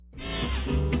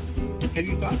Have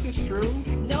you thought this through?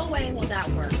 No way will that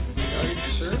work. Are you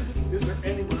sure? Is there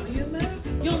any money in that?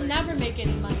 You'll never make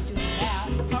any money doing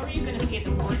that. How are you going to pay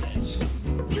the mortgage?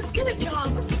 Just get a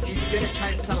job. You're going to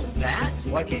try to sell that?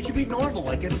 Why can't you be normal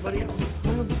like everybody else?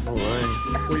 All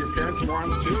right. Were your parents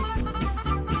morons too?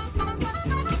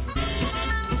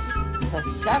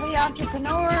 The savvy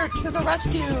entrepreneur to the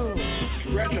rescue.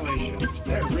 Congratulations.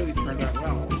 That really turned out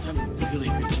well. Really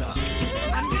good job.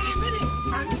 I'm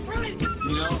surprised.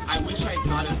 You know, I wish I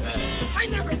thought of that. I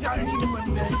never thought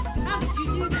anyone would. How did you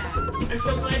do that? I'm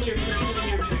so glad you're pursuing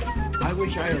your dream. I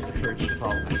wish I had the courage to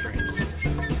follow my dreams.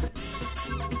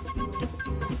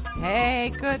 Hey,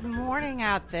 good morning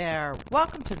out there.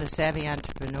 Welcome to the Savvy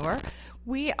Entrepreneur.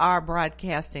 We are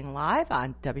broadcasting live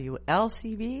on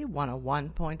WLCB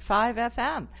 101.5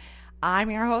 FM.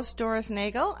 I'm your host, Doris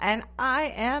Nagel, and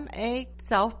I am a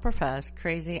self-professed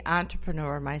crazy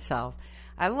entrepreneur myself.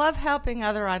 I love helping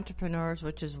other entrepreneurs,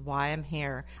 which is why I'm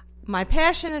here. My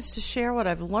passion is to share what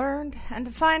I've learned and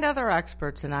to find other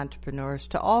experts and entrepreneurs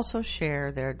to also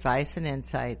share their advice and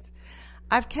insights.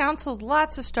 I've counseled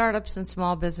lots of startups and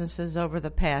small businesses over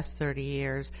the past 30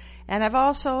 years, and I've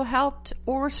also helped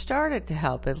or started to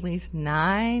help at least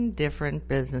 9 different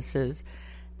businesses.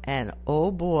 And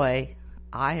oh boy,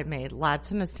 I have made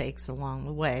lots of mistakes along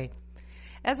the way.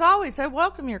 As always, I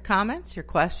welcome your comments, your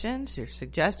questions, your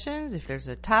suggestions. If there's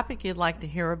a topic you'd like to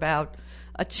hear about,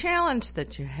 a challenge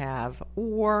that you have,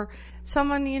 or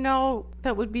someone you know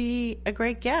that would be a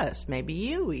great guest, maybe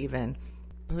you even,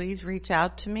 please reach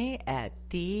out to me at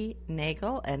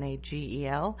dnagel,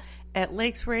 N-A-G-E-L, at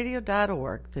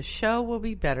lakesradio.org. The show will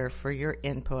be better for your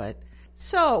input.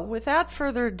 So, without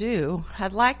further ado,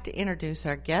 I'd like to introduce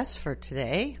our guest for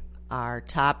today. Our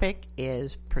topic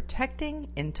is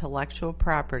protecting intellectual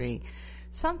property,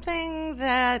 something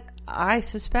that I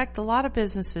suspect a lot of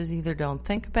businesses either don't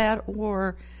think about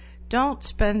or don't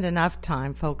spend enough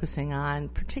time focusing on,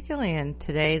 particularly in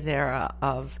today's era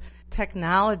of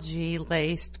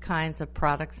technology-laced kinds of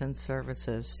products and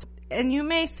services. And you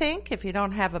may think if you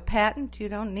don't have a patent, you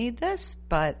don't need this,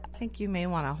 but I think you may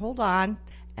want to hold on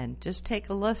and just take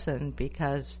a listen,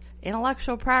 because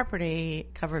intellectual property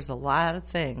covers a lot of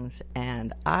things,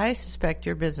 and I suspect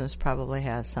your business probably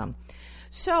has some.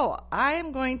 So I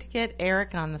am going to get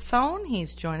Eric on the phone.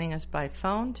 He's joining us by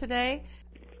phone today.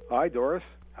 Hi, Doris.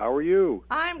 How are you?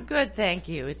 I'm good, thank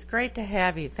you. It's great to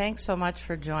have you. Thanks so much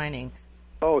for joining.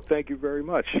 Oh, thank you very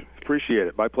much. Appreciate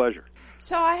it. My pleasure.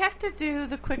 So I have to do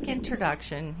the quick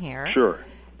introduction here. Sure.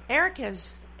 Eric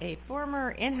is a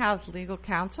former in-house legal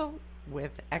counsel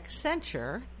with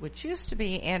Accenture, which used to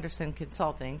be Anderson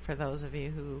Consulting, for those of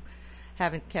you who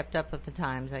haven't kept up with the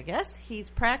times, I guess. He's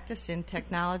practiced in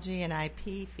technology and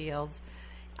IP fields,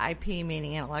 IP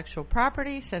meaning intellectual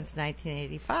property, since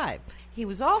 1985. He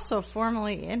was also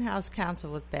formerly in-house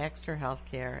counsel with Baxter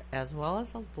Healthcare, as well as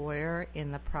a lawyer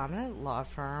in the prominent law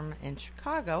firm in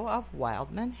Chicago of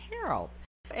Wildman Herald.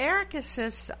 Eric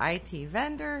assists IT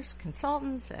vendors,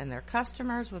 consultants, and their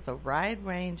customers with a wide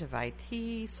range of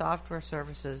IT, software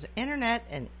services, internet,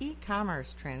 and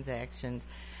e-commerce transactions,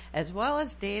 as well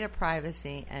as data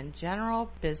privacy and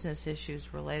general business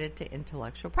issues related to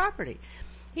intellectual property.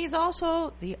 He's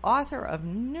also the author of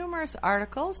numerous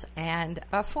articles and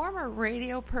a former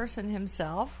radio person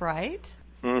himself, right?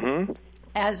 Mm-hmm.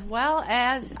 As well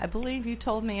as, I believe you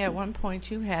told me at one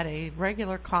point you had a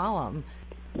regular column.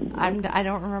 I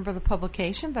don't remember the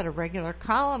publication, but a regular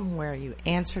column where you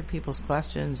answered people's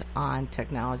questions on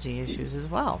technology issues as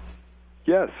well.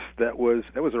 Yes, that was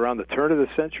around the turn of the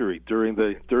century during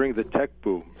the tech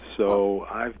boom. So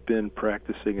I've been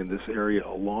practicing in this area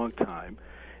a long time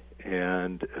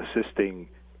and assisting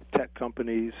tech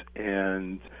companies,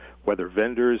 and whether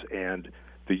vendors and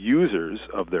the users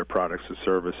of their products and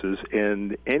services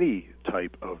in any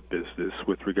type of business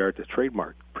with regard to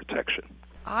trademark protection.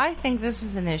 I think this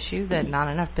is an issue that not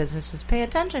enough businesses pay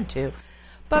attention to.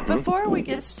 But before we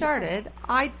get started,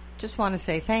 I just want to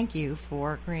say thank you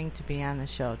for agreeing to be on the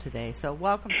show today. So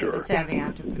welcome to the Savvy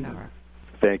Entrepreneur.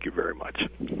 Thank you very much.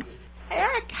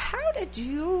 Eric, how did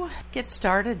you get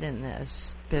started in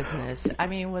this business? I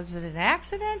mean, was it an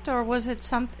accident, or was it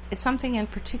something in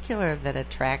particular that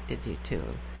attracted you to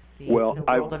the world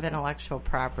of intellectual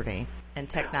property and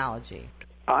technology?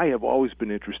 I have always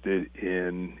been interested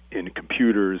in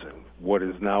computers and what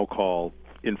is now called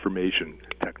information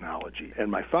technology. And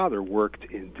my father worked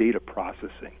in data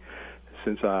processing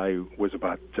since I was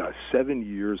about 7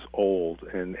 years old,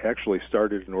 and actually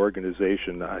started an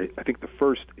organization, I think the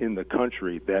first in the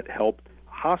country, that helped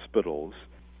hospitals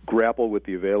grapple with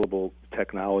the available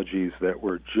technologies that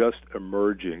were just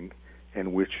emerging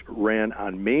and which ran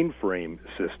on mainframe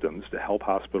systems to help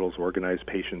hospitals organize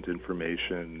patient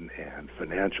information and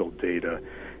financial data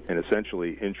and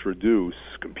essentially introduce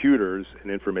computers and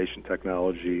information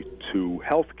technology to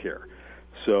healthcare.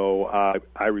 So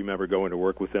I remember going to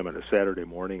work with them on a Saturday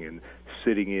morning and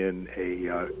sitting in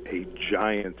a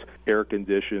giant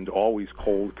air-conditioned, always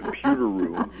cold computer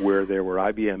room where there were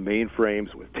IBM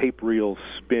mainframes with tape reels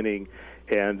spinning,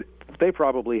 and they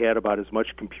probably had about as much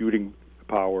computing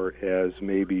power as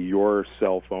maybe your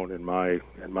cell phone and my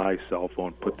cell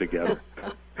phone put together.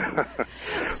 I'm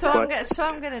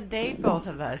going to date both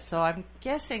of us. So I'm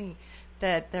guessing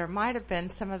that there might have been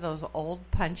some of those old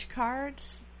punch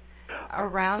cards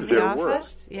around the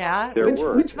office. Yeah,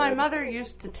 which my mother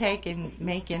used to take and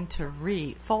make into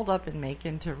fold up and make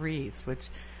into wreaths, which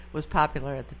was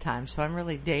popular at the time. So I'm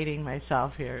really dating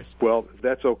myself here. Well,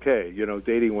 that's okay.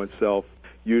 Dating oneself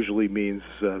usually means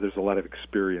there's a lot of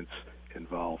experience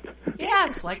involved.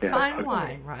 Yes, like fine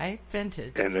wine, right?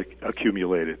 Vintage. And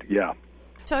accumulated, yeah.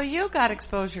 So you got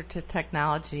exposure to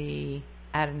technology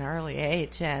at an early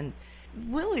age, and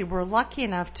really we're lucky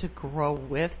enough to grow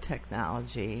with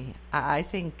technology. I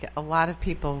think a lot of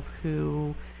people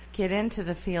who get into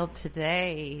the field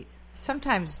today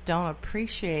sometimes don't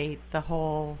appreciate the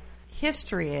whole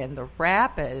history and the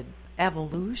rapid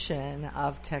evolution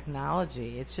of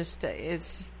technology. It's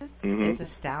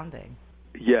astounding.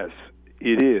 Yes,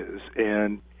 it is,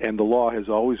 and the law has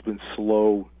always been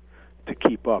slow to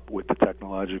keep up with the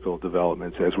technological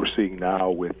developments, as we're seeing now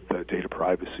with data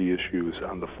privacy issues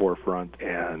on the forefront,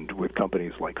 and with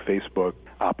companies like Facebook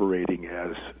operating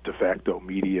as de facto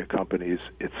media companies,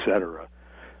 etc.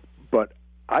 But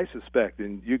I suspect,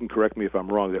 and you can correct me if I'm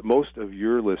wrong, that most of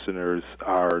your listeners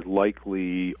are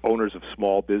likely owners of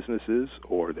small businesses,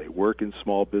 or they work in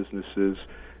small businesses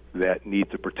that need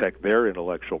to protect their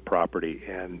intellectual property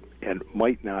and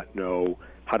might not know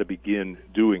how to begin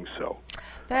doing so.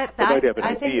 They might have an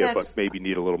idea, but maybe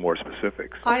need a little more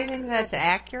specifics. I think that's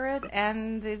accurate,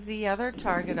 and the other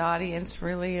target audience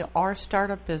really are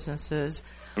startup businesses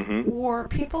or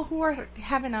people who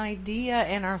have an idea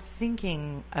and are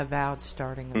thinking about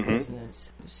starting a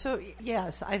business. So,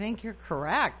 yes, I think you're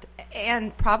correct.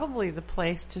 And probably the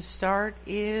place to start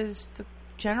is the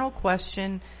general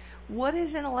question, what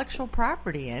is intellectual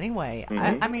property anyway?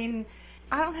 I mean,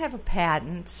 I don't have a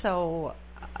patent, so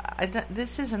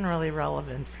this isn't really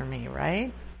relevant for me,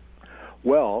 right?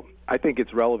 Well, I think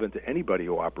it's relevant to anybody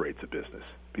who operates a business,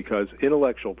 because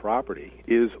intellectual property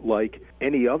is like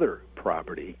any other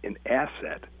property, an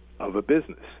asset of a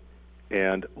business.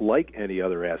 And like any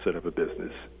other asset of a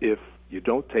business, if you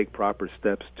don't take proper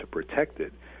steps to protect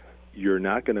it, you're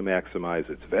not going to maximize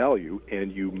its value,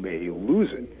 and you may lose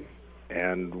it.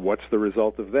 And what's the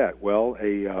result of that? Well,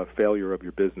 a failure of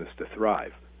your business to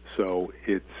thrive. So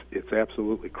it's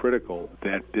absolutely critical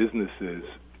that businesses,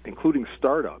 including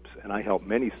startups, and I help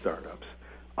many startups,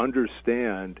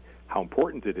 understand how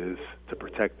important it is to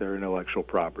protect their intellectual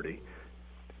property.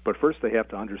 But first they have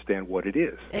to understand what it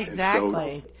is.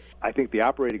 Exactly. So I think the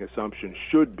operating assumption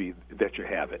should be that you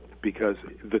have it, because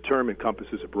the term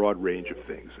encompasses a broad range of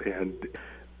things. And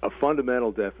a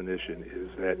fundamental definition is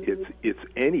that it's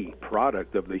any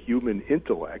product of the human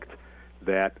intellect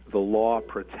that the law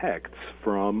protects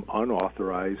from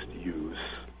unauthorized use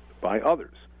by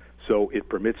others. So it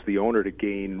permits the owner to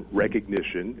gain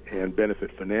recognition and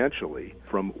benefit financially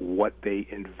from what they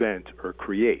invent or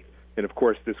create. And of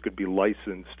course, this could be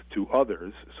licensed to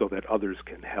others so that others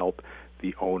can help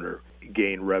the owner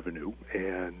gain revenue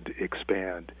and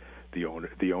expand the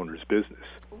owner's business.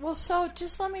 Well, so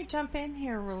just let me jump in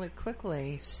here really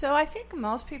quickly. So I think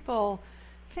most people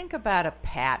think about a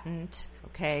patent,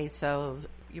 okay? So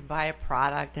you buy a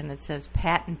product and it says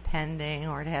patent pending,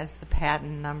 or it has the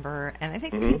patent number, and I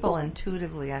think people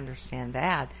intuitively understand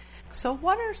that. So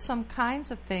what are some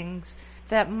kinds of things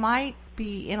that might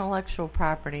be intellectual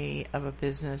property of a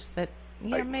business that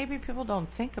maybe people don't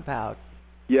think about?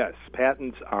 Yes,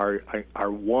 patents are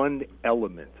one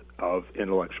element of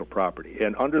intellectual property.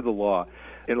 And under the law,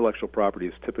 intellectual property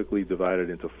is typically divided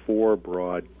into four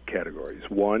broad categories.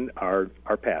 One are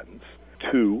patents,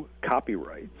 two,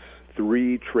 copyrights,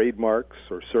 three, trademarks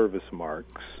or service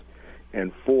marks,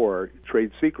 and four,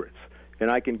 trade secrets.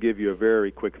 And I can give you a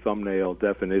very quick thumbnail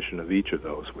definition of each of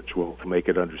those, which will make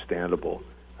it understandable,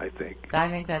 I think. I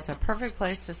think that's a perfect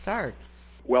place to start.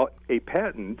 Well, a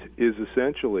patent is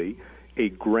essentially a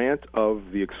grant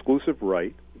of the exclusive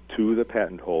right to the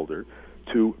patent holder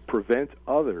to prevent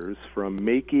others from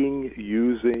making,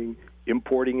 using,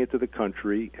 importing into the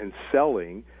country, and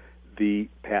selling the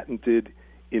patented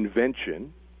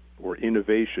invention or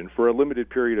innovation for a limited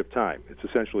period of time. It's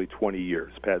essentially 20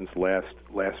 years. Patents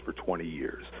last for 20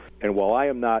 years. And while I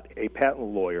am not a patent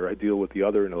lawyer, I deal with the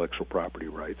other intellectual property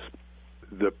rights.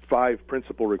 The 5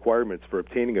 principal requirements for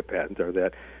obtaining a patent are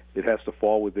that it has to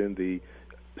fall within the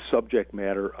subject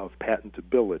matter of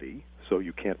patentability, so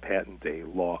you can't patent a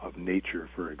law of nature,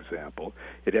 for example.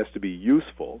 It has to be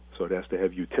useful, so it has to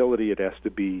have utility. It has to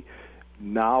be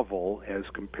novel as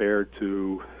compared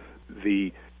to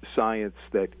the science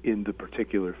that in the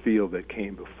particular field that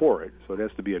came before it, so it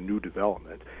has to be a new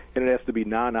development, and it has to be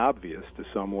non-obvious to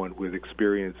someone with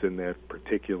experience in that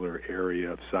particular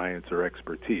area of science or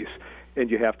expertise, and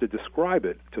you have to describe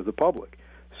it to the public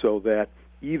so that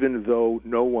even though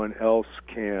no one else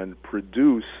can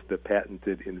produce the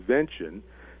patented invention,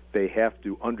 they have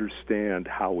to understand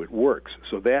how it works.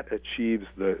 So that achieves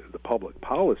the public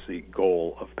policy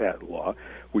goal of patent law,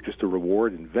 which is to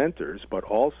reward inventors, but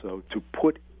also to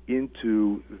put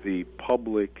into the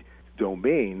public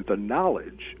domain the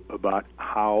knowledge about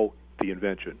how the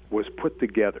invention was put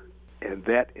together. And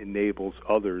that enables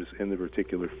others in the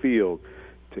particular field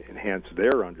to enhance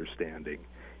their understanding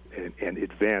and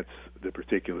advance the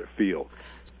particular field.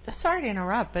 Sorry to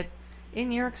interrupt, but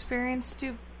in your experience,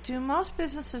 do most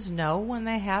businesses know when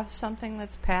they have something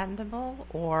that's patentable,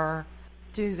 or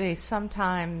do they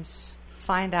sometimes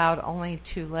find out only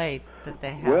too late that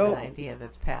they have an idea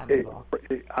that's patentable?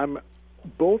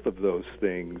 Both of those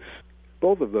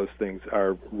things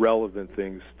are relevant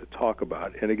things to talk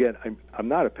about. And again, I'm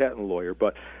not a patent lawyer,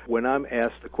 but when I'm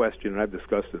asked the question, and I've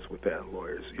discussed this with patent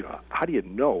lawyers, how do you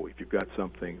know if you've got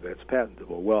something that's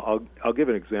patentable? Well, I'll give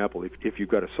an example. If you've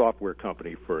got a software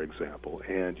company, for example,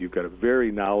 and you've got a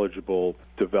very knowledgeable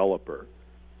developer,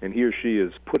 and he or she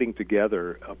is putting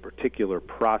together a particular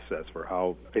process for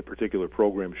how a particular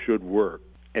program should work,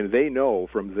 and they know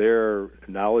from their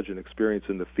knowledge and experience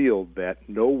in the field that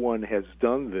no one has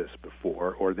done this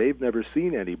before, or they've never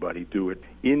seen anybody do it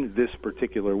in this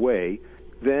particular way,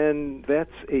 then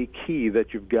that's a key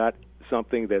that you've got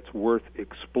something that's worth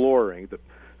exploring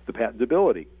the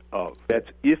patentability of. That's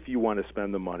if you want to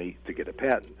spend the money to get a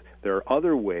patent. There are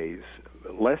other ways,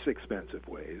 less expensive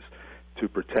ways, to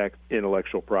protect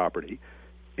intellectual property.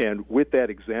 And with that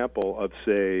example of,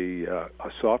 say, a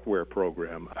software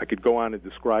program, I could go on and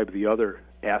describe the other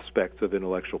aspects of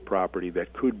intellectual property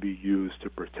that could be used to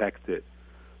protect it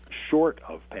short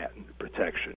of patent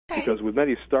protection. Because with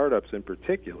many startups in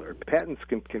particular, patents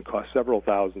can cost several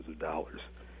thousands of dollars.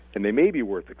 And they may be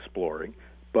worth exploring,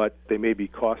 but they may be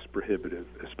cost prohibitive,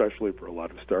 especially for a lot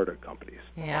of startup companies.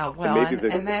 Yeah, well,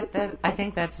 and that I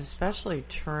think that's especially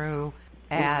true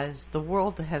as the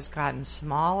world has gotten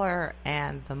smaller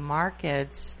and the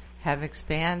markets have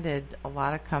expanded. A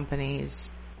lot of companies,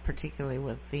 particularly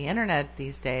with the internet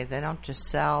these days, they don't just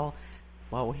sell,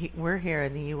 we're here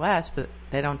in the U.S., but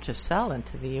they don't just sell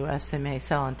into the U.S. They may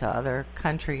sell into other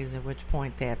countries, at which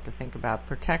point they have to think about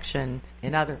protection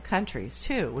in other countries,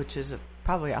 too, which is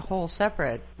probably a whole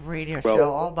separate radio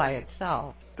show all by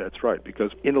itself. That's right,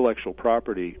 because intellectual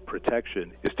property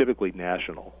protection is typically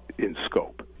national in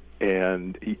scope.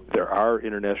 And there are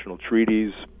international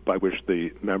treaties by which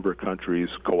the member countries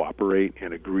cooperate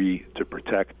and agree to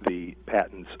protect the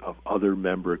patents of other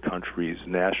member countries'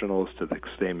 nationals to the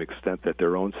same extent that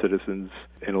their own citizens'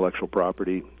 intellectual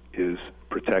property is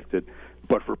protected.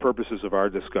 But for purposes of our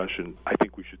discussion, I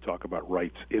think we should talk about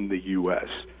rights in the U.S.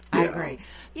 I agree.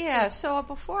 Yeah, so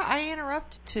before I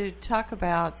interrupt to talk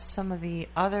about some of the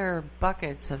other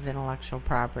buckets of intellectual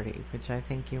property, which I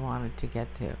think you wanted to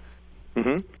get to.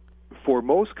 Mm-hmm. For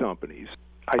most companies,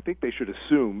 I think they should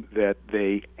assume that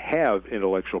they have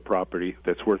intellectual property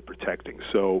that's worth protecting.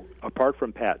 So apart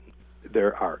from patents,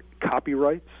 there are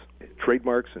copyrights,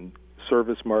 trademarks, and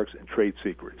service marks, and trade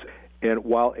secrets. And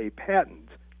while a patent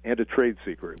and a trade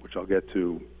secret, which I'll get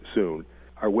to soon,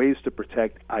 are ways to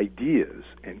protect ideas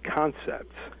and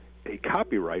concepts, a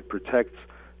copyright protects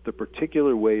the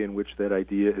particular way in which that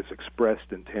idea is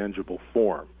expressed in tangible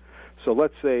form. So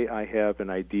let's say I have an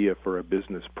idea for a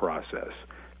business process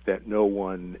that no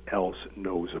one else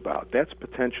knows about. That's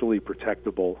potentially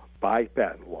protectable by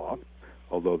patent law,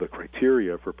 although the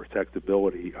criteria for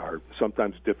protectability are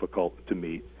sometimes difficult to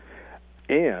meet.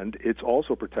 And it's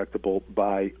also protectable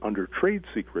by under trade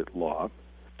secret law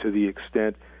to the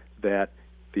extent that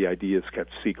the idea is kept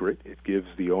secret. It gives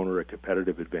the owner a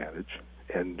competitive advantage,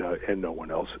 and no one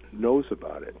else knows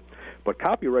about it. But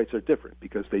copyrights are different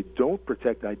because they don't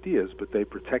protect ideas, but they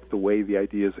protect the way the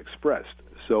idea is expressed.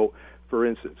 So, for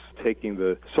instance, taking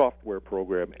the software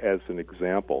program as an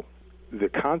example, the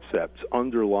concepts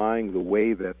underlying the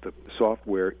way that the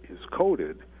software is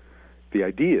coded, the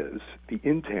ideas, the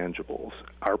intangibles,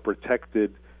 are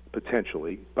protected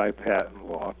potentially by patent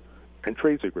law and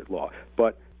trade secret law.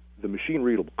 But the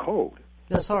machine-readable code,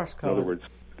 the source code. in other words,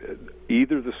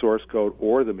 either the source code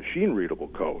or the machine-readable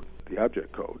code, the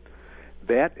object code,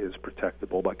 that is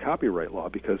protectable by copyright law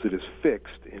because it is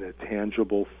fixed in a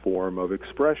tangible form of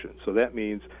expression. So that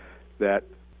means that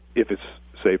if it's,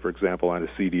 say, for example, on a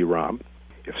CD-ROM,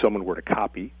 if someone were to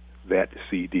copy that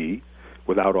CD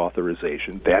without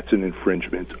authorization, that's an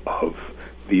infringement of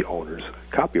the owner's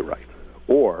copyright.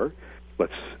 Or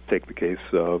let's take the case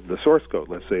of the source code.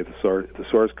 Let's say the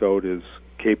source code is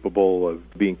capable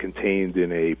of being contained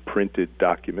in a printed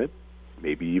document,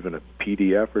 maybe even a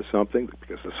PDF or something,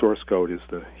 because the source code is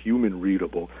the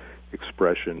human-readable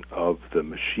expression of the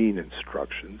machine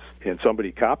instructions, and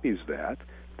somebody copies that,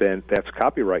 then that's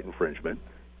copyright infringement,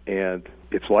 and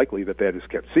it's likely that that is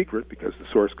kept secret because the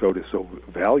source code is so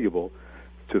valuable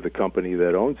to the company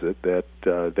that owns it that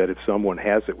if someone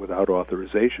has it without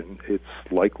authorization, it's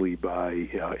likely by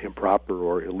improper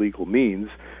or illegal means,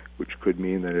 which could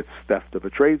mean that it's theft of a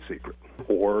trade secret,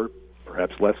 or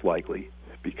perhaps less likely,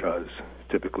 because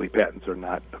typically patents are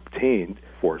not obtained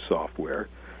for software,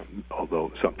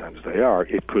 although sometimes they are,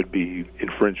 it could be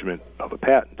infringement of a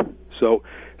patent. So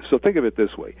think of it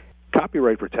this way.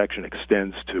 Copyright protection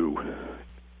extends to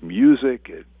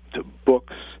music, to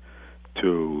books,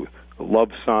 to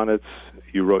love sonnets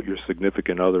you wrote your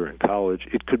significant other in college.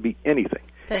 It could be anything.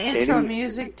 The intro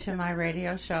music to my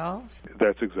radio shows.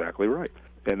 That's exactly right.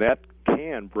 And that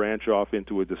can branch off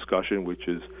into a discussion which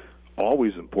is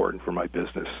always important for my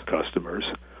business customers.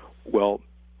 Well,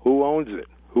 who owns it?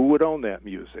 Who would own that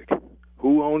music?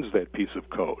 Who owns that piece of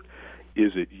code?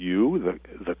 Is it you,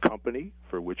 the company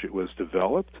for which it was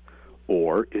developed,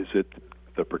 or is it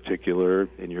the particular,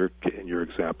 in your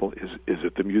example, is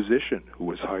it the musician who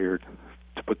was hired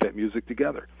to put that music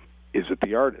together? Is it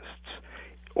the artists,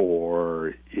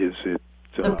 or is it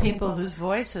the people whose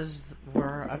voices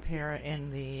were appear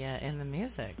in the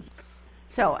music?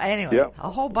 So anyway, yeah. A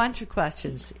whole bunch of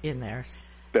questions in there.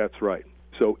 That's right.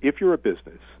 So if you're a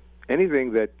business,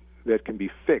 anything that can be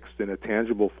fixed in a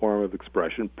tangible form of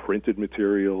expression, printed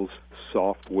materials,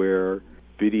 software,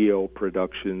 video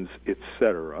productions,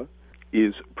 etc.,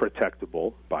 is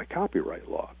protectable by copyright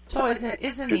law. So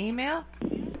is an email,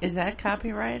 is that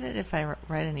copyrighted if I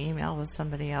write an email to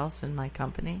somebody else in my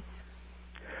company?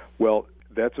 Well,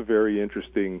 that's a very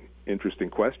interesting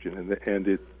question, and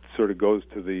it sort of goes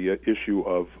to the issue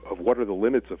of what are the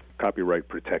limits of copyright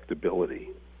protectability.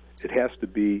 It has to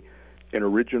be an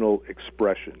original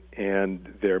expression,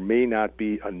 and there may not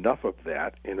be enough of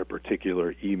that in a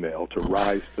particular email to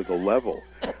rise to the level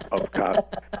of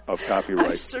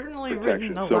copyright. I've certainly protection.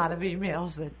 written a lot of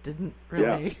emails that didn't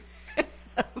really.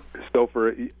 Yeah. So for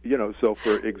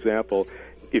example,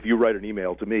 if you write an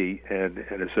email to me and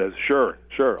it says, sure,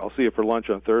 I'll see you for lunch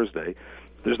on Thursday,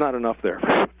 there's not enough there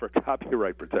for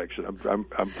copyright protection.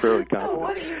 I'm fairly confident. Oh,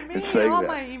 what do you mean? In saying All that.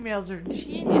 my emails are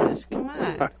genius. Come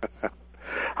on.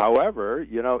 However,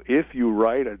 if you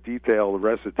write a detailed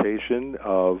recitation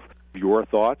of your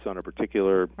thoughts on a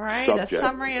particular subject, a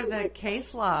summary of the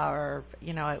case law, or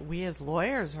we as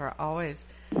lawyers are always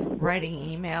writing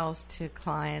emails to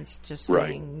clients, just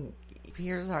saying,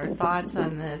 "Here's our thoughts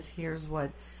on this. Here's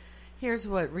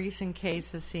what recent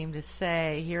cases seem to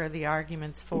say. Here are the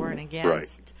arguments for and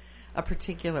against a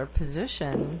particular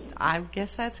position." I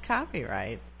guess that's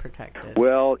copyright protected.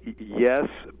 Well, yes,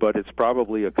 but it's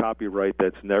probably a copyright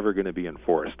that's never going to be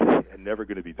enforced and never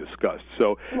going to be discussed.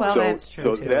 That's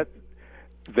true too.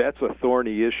 That's a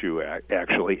thorny issue,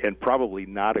 actually, and probably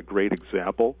not a great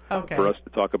example for us to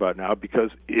talk about now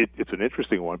because it's an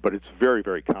interesting one, but it's very,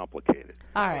 very complicated.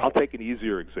 All right. I'll take an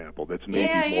easier example that's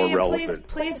maybe more relevant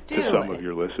please do. to some of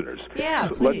your listeners. Yeah, so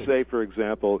please. Let's say, for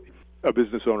example, a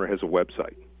business owner has a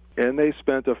website, and they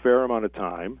spent a fair amount of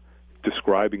time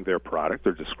describing their product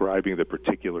or describing the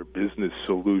particular business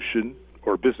solution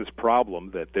or business problem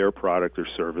that their product or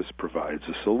service provides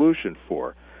a solution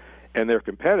for. And their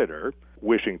competitor,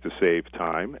 wishing to save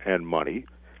time and money,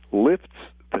 lifts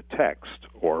the text,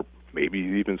 or maybe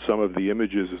even some of the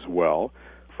images as well,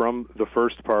 from the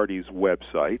first party's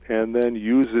website and then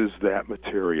uses that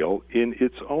material in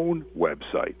its own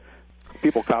website.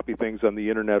 People copy things on the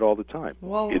internet all the time.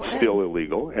 It's still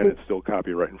illegal and it's still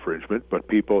copyright infringement, but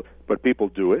people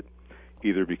do it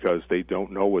either because they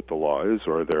don't know what the law is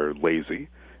or they're lazy,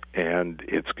 and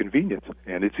it's convenient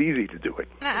and it's easy to do it.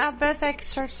 I bet that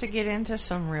starts to get into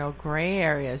some real gray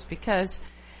areas, because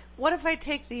what if I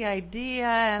take the idea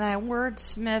and I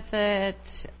wordsmith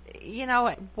it?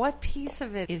 What piece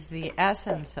of it is the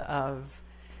essence of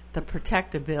the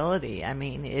protectability? I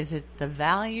mean, is it the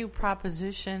value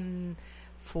proposition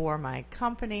for my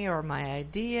company or my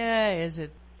idea? Is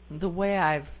it the way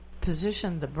I've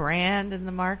positioned the brand in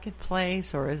the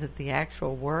marketplace, or is it the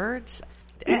actual words?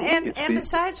 And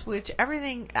besides which,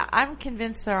 I'm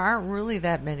convinced there aren't really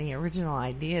that many original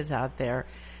ideas out there.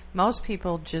 Most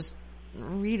people just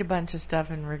read a bunch of stuff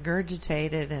and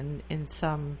regurgitate it in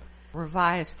some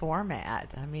revised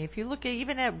format. I mean, if you look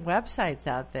even at websites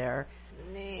out there,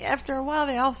 after a while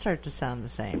they all start to sound the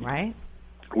same, right?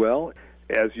 Well,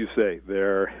 as you say,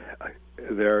 there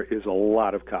is a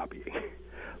lot of copying.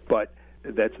 But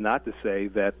that's not to say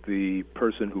that the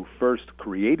person who first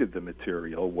created the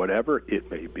material, whatever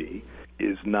it may be,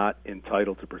 is not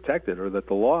entitled to protect it, or that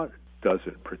the law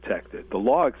doesn't protect it. The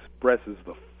law expresses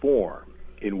the form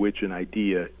in which an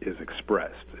idea is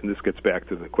expressed. And this gets back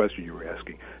to the question you were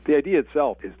asking. The idea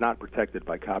itself is not protected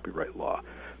by copyright law,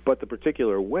 but the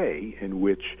particular way in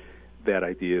which that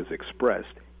idea is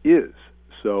expressed is.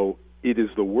 So it is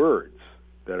the words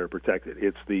that are protected.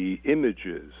 It's the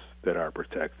images that are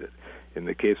protected. In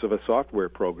the case of a software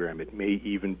program, it may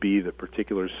even be the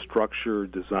particular structure,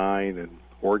 design, and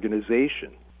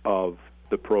organization of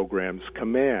the program's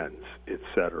commands,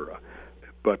 etc.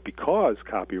 But because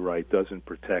copyright doesn't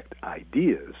protect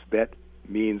ideas, that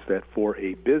means that for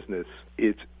a business,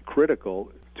 it's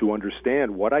critical to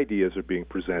understand what ideas are being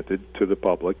presented to the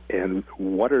public and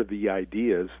what are the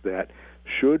ideas that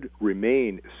should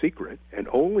remain secret and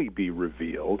only be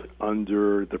revealed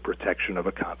under the protection of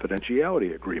a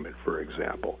confidentiality agreement, for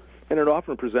example. And it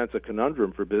often presents a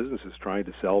conundrum for businesses trying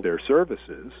to sell their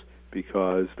services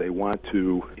because they want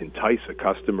to entice a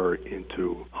customer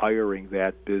into hiring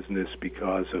that business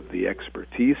because of the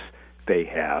expertise they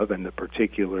have and the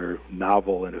particular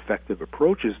novel and effective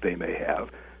approaches they may have,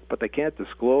 but they can't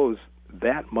disclose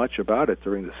that much about it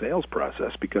during the sales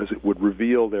process because it would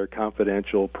reveal their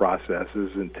confidential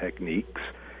processes and techniques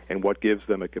and what gives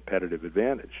them a competitive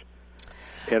advantage.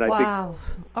 And I think,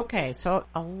 okay, so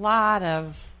a lot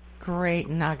of great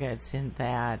nuggets in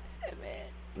that.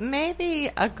 Maybe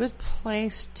a good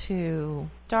place to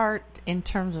start in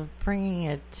terms of bringing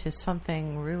it to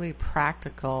something really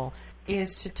practical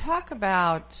is to talk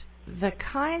about the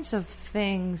kinds of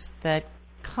things that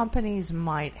companies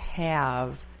might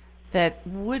have that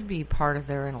would be part of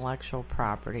their intellectual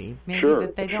property, maybe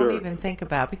that they don't even think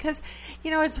about. Because,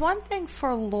 it's one thing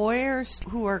for lawyers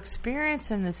who are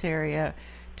experienced in this area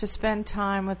to spend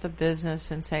time with a business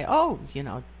and say,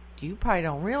 you probably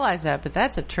don't realize that, but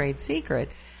that's a trade secret.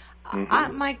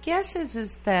 Mm-hmm. My guess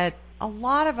is that a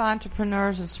lot of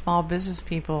entrepreneurs and small business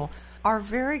people are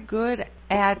very good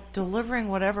at delivering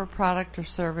whatever product or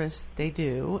service they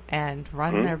do and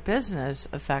run their business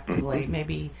effectively,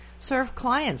 maybe serve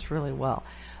clients really well,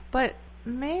 but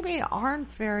maybe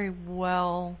aren't very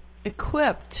well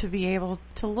equipped to be able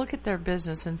to look at their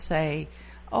business and say,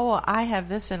 I have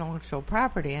this intellectual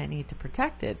property, I need to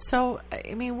protect it. So,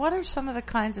 what are some of the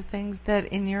kinds of things that,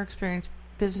 in your experience,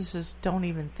 businesses don't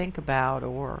even think about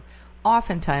or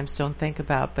oftentimes don't think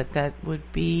about, but that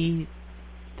would be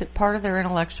part of their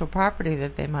intellectual property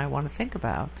that they might want to think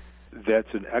about?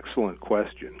 That's an excellent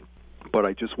question. But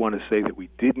I just want to say that we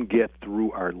didn't get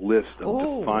through our list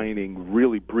of defining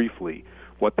really briefly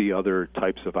what the other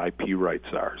types of IP rights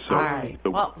are.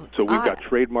 So we've got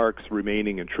trademarks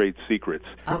remaining and trade secrets.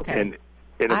 Okay. And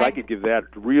if I could give that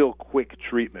real quick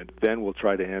treatment, then we'll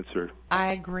try to answer.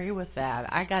 I agree with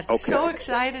that. I got so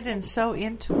excited and so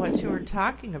into what you were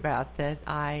talking about that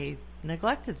I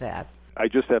neglected that. I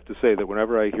just have to say that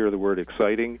whenever I hear the word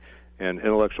exciting and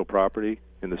intellectual property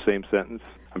in the same sentence,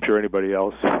 I'm sure anybody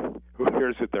else who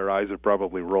hears it, their eyes are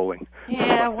probably rolling.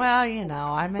 Yeah, well,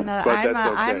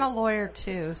 I'm a lawyer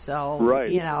too, so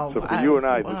right. So for you and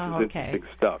I, this is interesting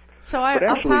stuff. So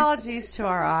apologies to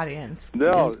our audience.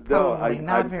 Not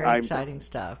very exciting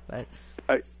stuff, but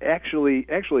actually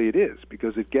it is,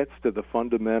 because it gets to the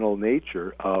fundamental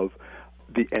nature of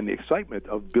the excitement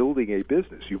of building a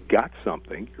business. You've got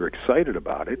something, you're excited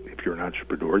about it. If you're an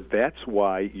entrepreneur, that's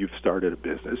why you've started a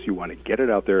business. You want to get it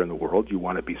out there in the world. You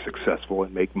want to be successful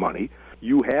and make money.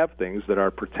 You have things that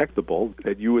are protectable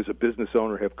that you as a business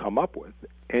owner have come up with,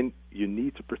 and you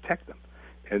need to protect them.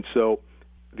 And so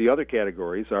the other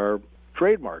categories are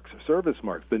trademarks, service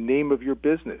marks, the name of your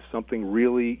business, something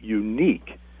really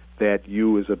unique that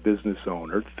you as a business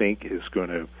owner think is going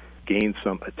to gain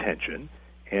some attention.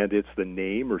 And it's the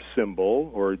name or symbol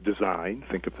or design,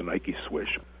 think of the Nike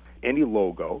swoosh, any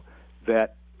logo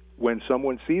that when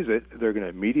someone sees it, they're going to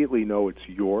immediately know it's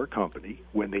your company.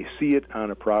 When they see it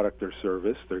on a product or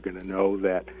service, they're going to know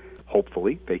that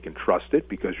hopefully they can trust it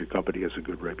because your company has a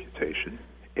good reputation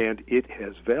and it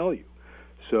has value.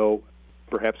 So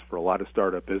perhaps for a lot of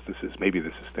startup businesses, maybe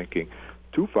this is thinking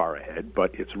too far ahead,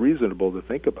 but it's reasonable to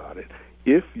think about it.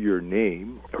 If your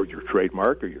name or your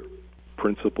trademark or your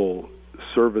principal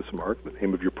service mark, the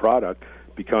name of your product,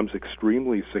 becomes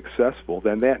extremely successful,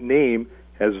 then that name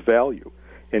has value.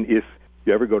 And if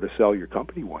you ever go to sell your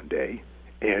company one day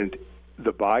and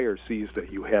the buyer sees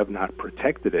that you have not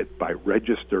protected it by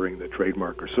registering the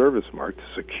trademark or service mark to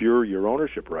secure your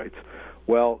ownership rights,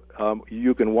 well,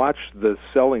 you can watch the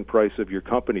selling price of your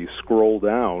company scroll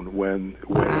down when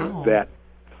that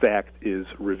fact is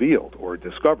revealed or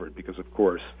discovered, because, of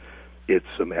course, it's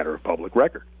a matter of public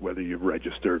record whether you've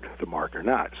registered the mark or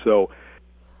not. So,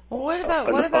 well,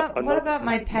 what about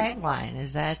my tagline?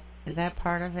 Is that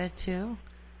part of it too?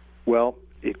 Well,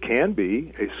 it can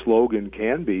be. A slogan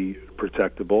can be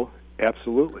protectable,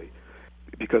 absolutely,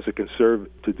 because it can serve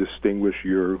to distinguish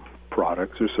your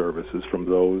products or services from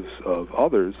those of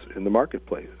others in the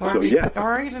marketplace. Or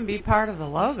even be part of the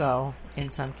logo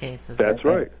in some cases. That's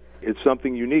right. It's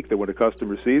something unique that when a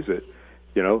customer sees it,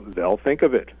 they'll think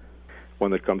of it.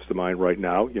 One that comes to mind right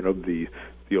now, the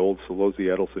old Solozzi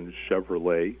Edelson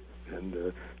Chevrolet in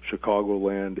the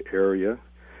Chicagoland area.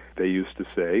 They used to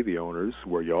say, the owners,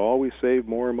 where you always save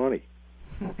more money.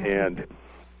 and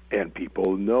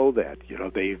people know that.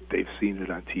 They've seen it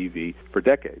on TV for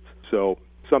decades. So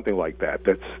something like that.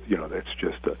 That's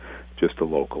just a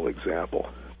local example.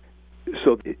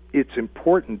 So it's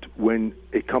important when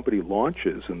a company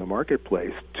launches in the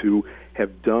marketplace to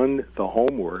have done the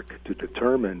homework to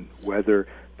determine whether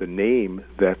the name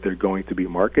that they're going to be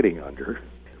marketing under,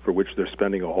 for which they're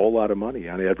spending a whole lot of money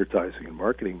on advertising and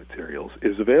marketing materials,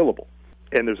 is available.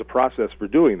 And there's a process for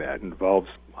doing that. It involves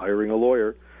hiring a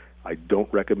lawyer. I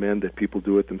don't recommend that people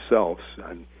do it themselves.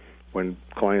 And when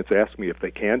clients ask me if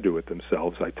they can do it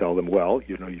themselves, I tell them, well,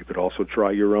 you could also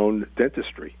try your own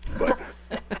dentistry, but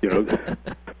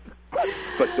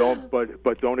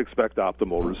but don't expect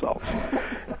optimal results.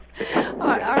 All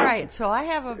right. So I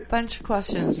have a bunch of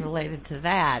questions related to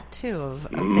that too, of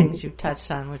things you touched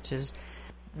on, which is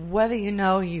whether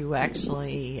you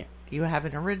have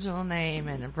an original name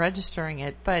and registering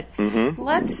it. But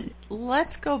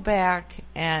let's go back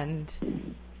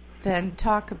and then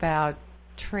talk about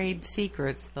trade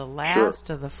secrets, the last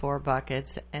of the four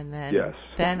buckets, and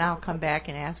then I'll come back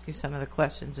and ask you some of the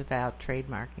questions about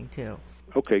trademarking too.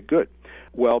 Okay, good.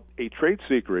 Well, a trade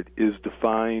secret is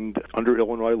defined under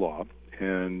Illinois law,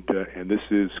 and this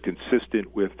is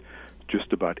consistent with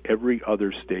just about every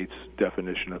other state's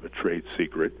definition of a trade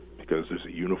secret, because there's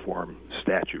a uniform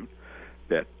statute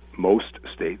that most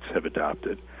states have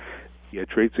adopted. A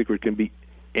trade secret can be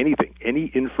anything, any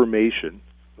information,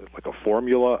 like a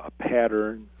formula, a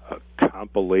pattern, a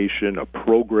compilation, a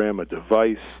program, a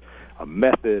device, a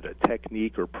method, a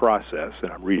technique, or process,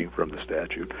 and I'm reading from the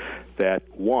statute, that,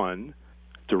 one,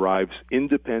 derives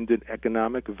independent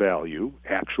economic value,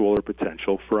 actual or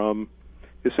potential, from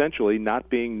essentially not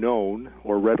being known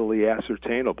or readily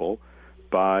ascertainable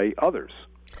by others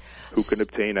who can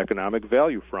obtain economic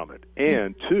value from it.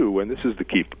 And two, and this is a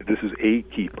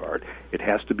key part, it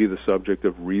has to be the subject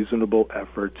of reasonable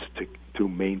efforts to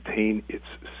maintain its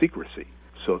secrecy.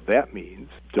 So that means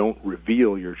don't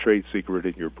reveal your trade secret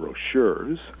in your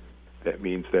brochures. That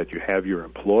means that you have your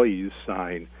employees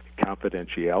sign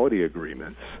confidentiality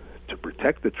agreements to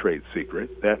protect the trade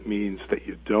secret. That means that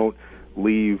you don't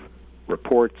leave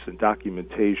reports and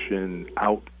documentation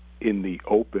out in the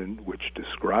open which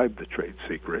describe the trade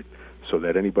secret so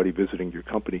that anybody visiting your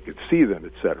company could see them,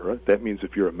 etc. That means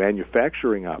if you're a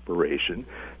manufacturing operation,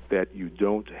 that you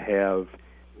don't have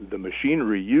the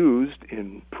machinery used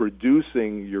in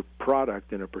producing your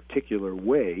product in a particular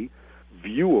way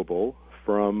viewable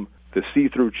from the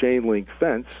see-through chain link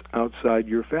fence outside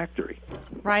your factory.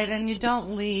 Right, and you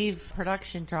don't leave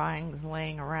production drawings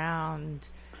laying around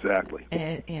exactly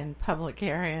in public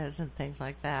areas and things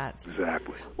like that.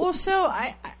 Exactly. Well, so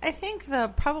I think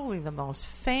probably the most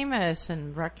famous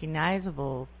and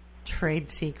recognizable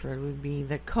trade secret would be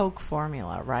the Coke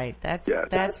formula, right?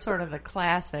 That's sort of the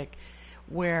classic,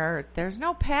 where there's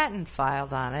no patent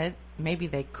filed on it. Maybe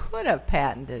they could have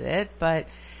patented it, but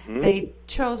they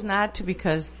chose not to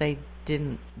because they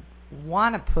didn't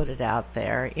want to put it out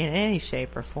there in any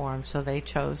shape or form, so they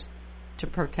chose to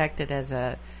protect it as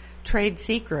a trade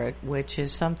secret, which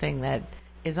is something that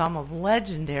is almost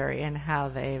legendary in how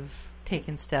they've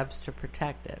taken steps to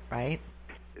protect it, right?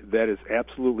 That is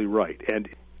absolutely right. And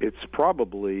it's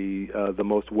probably the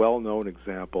most well-known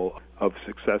example of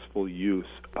successful use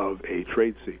of a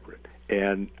trade secret.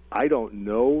 And I don't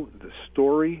know the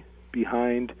story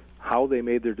behind how they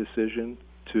made their decision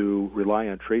to rely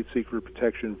on trade secret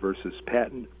protection versus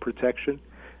patent protection.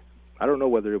 I don't know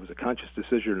whether it was a conscious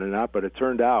decision or not, but it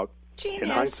turned out, Genius. in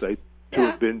hindsight,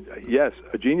 have been, yes,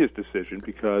 a genius decision,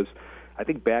 because I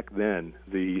think back then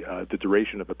the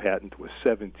duration of a patent was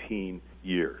 17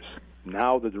 years.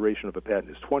 Now the duration of a patent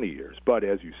is 20 years. But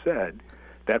as you said,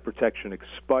 that protection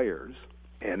expires,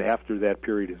 and after that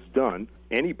period is done,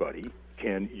 anybody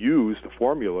can use the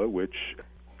formula, which,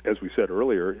 as we said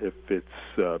earlier, if it's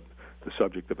the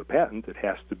subject of a patent, it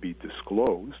has to be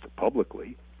disclosed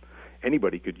publicly.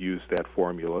 Anybody could use that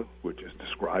formula, which is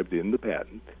described in the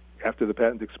patent, after the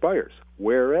patent expires.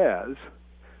 Whereas,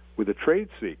 with a trade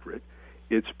secret,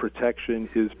 its protection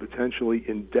is potentially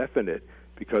indefinite,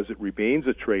 because it remains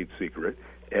a trade secret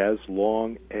as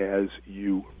long as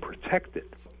you protect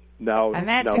it. And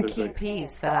that's a key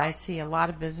piece that I see a lot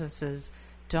of businesses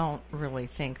don't really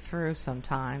think through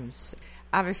sometimes.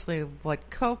 Obviously, what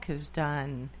Coke has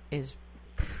done is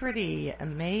pretty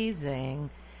amazing,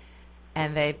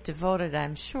 and they've devoted,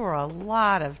 I'm sure, a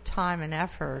lot of time and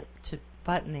effort to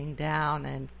buttoning down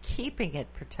and keeping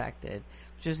it protected,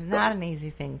 which is not an easy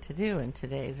thing to do in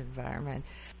today's environment.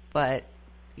 But,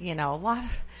 you know,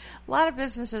 a lot of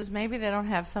businesses, maybe they don't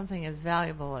have something as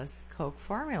valuable as the Coke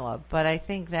formula, but I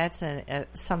think that's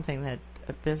something that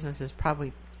businesses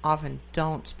probably often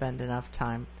don't spend enough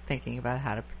time thinking about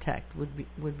how to protect,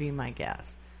 would be my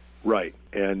guess. Right.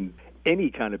 And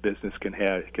any kind of business can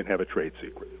have a trade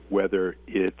secret, whether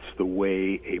it's the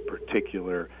way a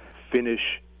particular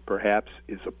finish perhaps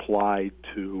is applied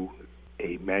to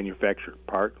a manufactured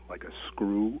part, like a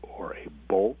screw or a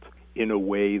bolt, in a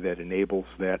way that enables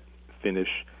that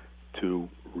finish to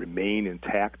remain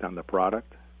intact on the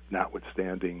product,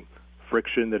 notwithstanding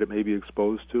friction that it may be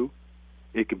exposed to.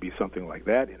 It could be something like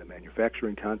that in a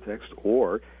manufacturing context,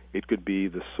 or it could be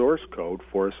the source code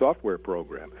for a software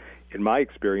program. In my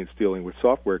experience dealing with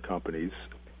software companies,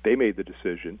 they made the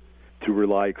decision to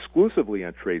rely exclusively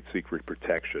on trade secret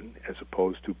protection as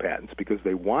opposed to patents, because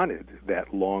they wanted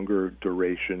that longer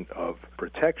duration of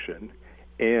protection,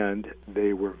 and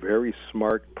they were very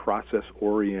smart,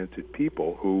 process-oriented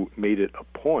people who made it a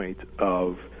point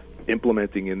of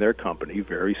implementing in their company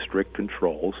very strict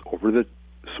controls over the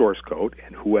source code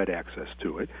and who had access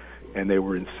to it, and they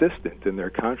were insistent in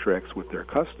their contracts with their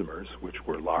customers, which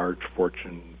were large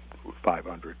Fortune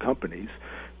 500 companies,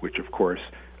 which of course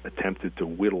attempted to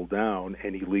whittle down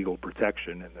any legal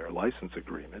protection in their license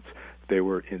agreements. They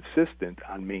were insistent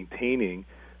on maintaining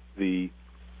the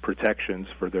protections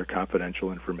for their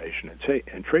confidential information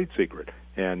and trade secret,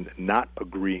 and not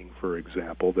agreeing, for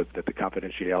example, that the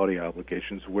confidentiality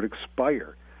obligations would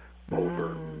expire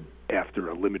over after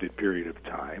a limited period of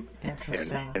time,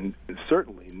 and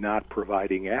certainly not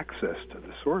providing access to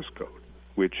the source code,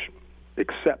 which,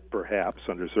 except perhaps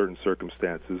under certain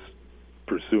circumstances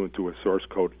pursuant to a source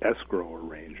code escrow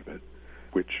arrangement,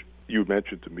 which you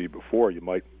mentioned to me before, you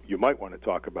might want to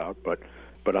talk about,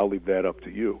 but I'll leave that up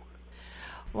to you.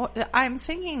 Well, I'm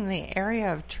thinking the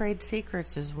area of trade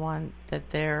secrets is one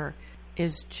that there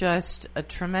is just a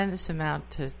tremendous amount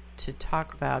to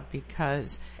talk about,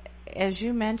 because, as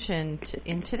you mentioned,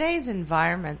 in today's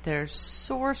environment, there's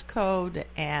source code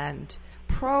and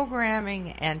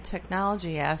programming and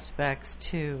technology aspects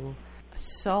to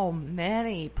so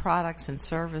many products and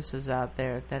services out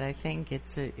there that I think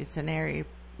it's an area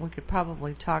we could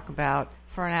probably talk about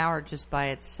for an hour just by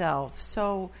itself.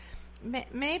 So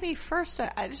maybe first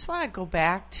I just want to go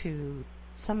back to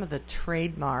some of the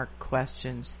trademark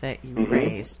questions that you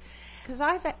raised, because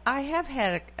I have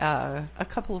had a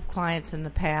couple of clients in the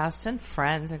past, and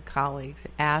friends and colleagues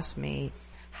ask me,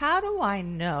 how do I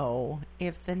know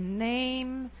if the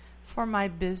name for my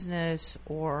business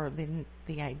or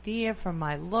the idea for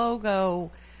my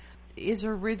logo is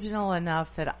original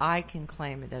enough that I can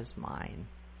claim it as mine?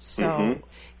 So,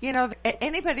 you know,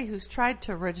 anybody who's tried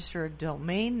to register a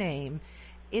domain name,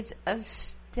 it's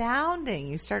astounding.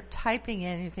 You start typing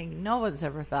in, you think, no one's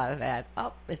ever thought of that.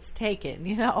 Oh, it's taken,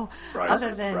 you know,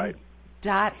 other than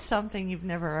dot something you've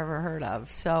never ever heard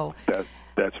of. So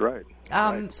that's right.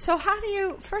 So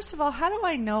first of all, how do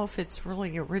I know if it's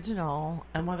really original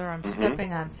and whether I'm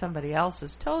stepping on somebody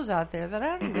else's toes out there that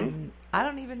I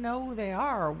don't even know who they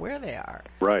are or where they are?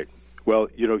 Right. Well,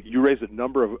 you know, you raise a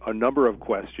number of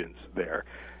questions there,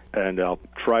 and I'll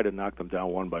try to knock them down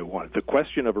one by one. The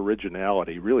question of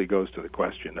originality really goes to the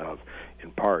question of, in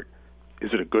part,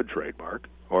 is it a good trademark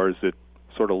or is it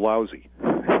sort of lousy?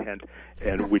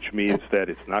 And which means that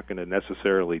it's not going to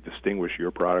necessarily distinguish your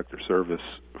product or service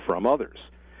from others.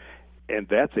 And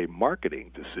that's a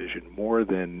marketing decision more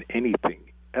than anything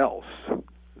else,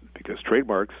 because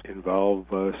trademarks involve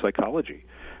psychology,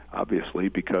 obviously,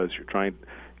 because you're trying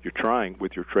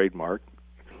with your trademark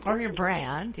or your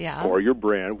brand, or your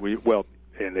brand.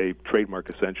 and a trademark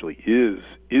essentially is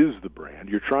the brand.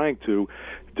 You're trying to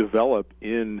develop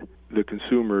in the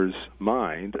consumer's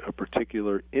mind a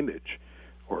particular image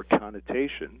or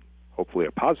connotation, hopefully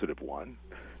a positive one,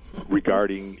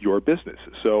 regarding your business.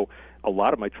 So a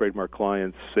lot of my trademark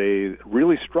clients say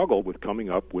really struggle with coming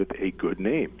up with a good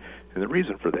name. And the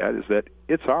reason for that is that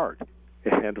it's hard.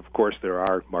 And of course there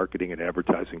are marketing and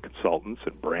advertising consultants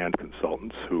and brand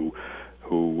consultants who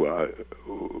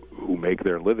make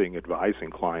their living advising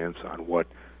clients on what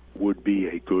would be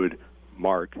a good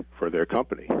mark for their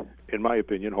company. In my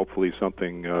opinion, hopefully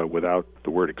something without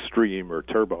the word extreme or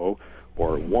turbo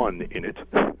or one in it,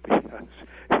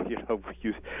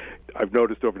 because I've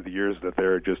noticed over the years that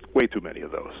there are just way too many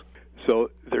of those.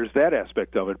 So there's that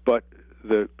aspect of it. But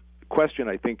the question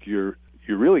I think you're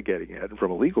really getting at, and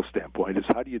from a legal standpoint, is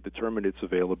how do you determine its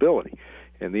availability?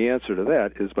 And the answer to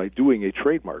that is by doing a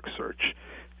trademark search.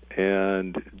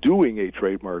 And doing a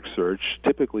trademark search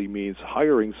typically means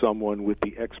hiring someone with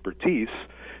the expertise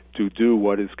to do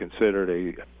what is considered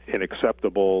an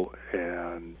acceptable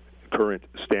and current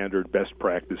standard best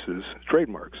practices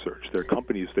trademark search. There are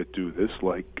companies that do this,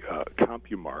 like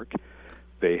CompuMark.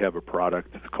 They have a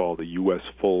product called a U.S.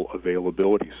 Full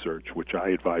Availability Search, which I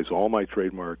advise all my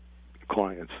trademark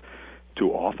clients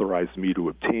to authorize me to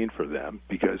obtain for them,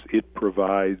 because it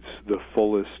provides the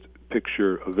fullest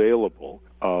picture available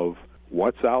of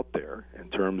what's out there in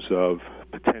terms of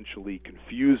potentially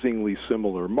confusingly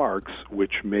similar marks,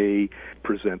 which may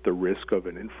present the risk of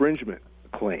an infringement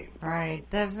claim. Right.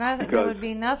 There would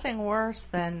be nothing worse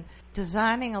than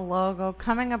designing a logo,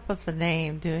 coming up with the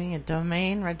name, doing a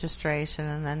domain registration,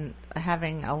 and then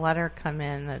having a letter come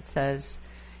in that says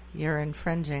you're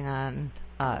infringing on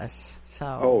us. So.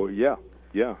 Oh, yeah.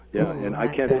 Ooh, and I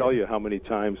can't good. tell you how many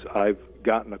times I've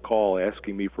gotten a call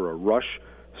asking me for a rush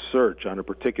search on a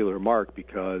particular mark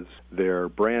because their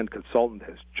brand consultant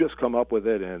has just come up with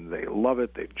it and they love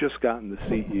it. They've just gotten the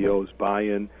CEO's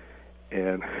buy-in.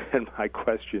 And my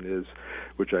question is,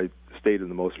 which I state in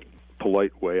the most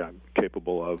polite way I'm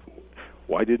capable of,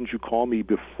 why didn't you call me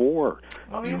before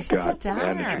you got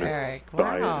management Eric.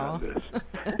 buy-in Wow. on this?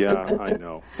 Yeah, I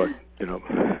know. But,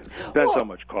 depends how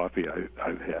much coffee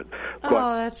I've had.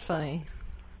 But, that's funny.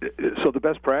 So the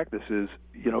best practice is,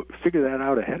 figure that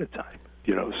out ahead of time.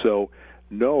 So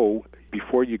know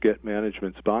before you get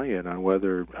management's buy-in on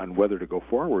whether to go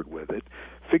forward with it,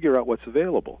 figure out what's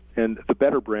available. And the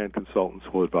better brand consultants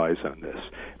will advise on this.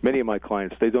 Many of my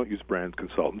clients, they don't use brand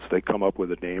consultants. They come up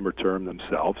with a name or term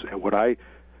themselves. And what I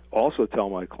also tell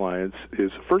my clients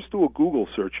is first do a Google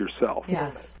search yourself.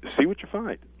 Yes. See what you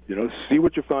find. See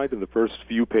what you find in the first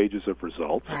few pages of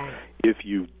results. Right. If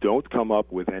you don't come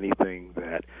up with anything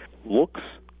that looks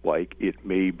like it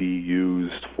may be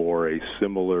used for a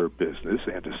similar business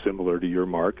and is similar to your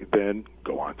mark, then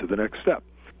go on to the next step.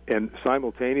 And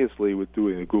simultaneously with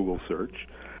doing a Google search,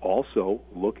 also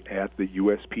look at the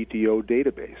USPTO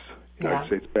database, United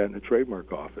States Patent and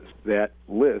Trademark Office, that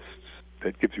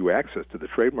gives you access to the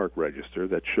trademark register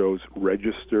that shows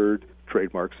registered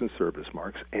trademarks and service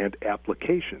marks and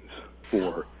applications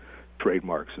for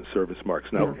trademarks and service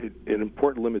marks. Now, an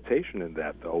important limitation in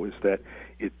that, though, is that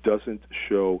it doesn't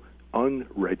show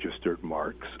unregistered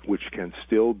marks, which can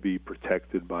still be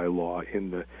protected by law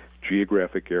in the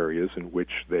geographic areas in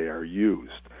which they are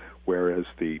used, whereas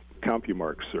the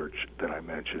CompuMark search that I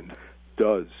mentioned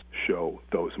does show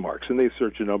those marks. And they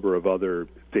search a number of other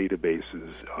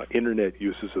databases, internet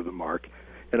uses of the mark.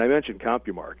 And I mentioned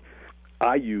CompuMark.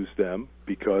 I use them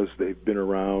because they've been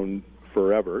around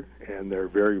forever and they're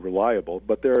very reliable,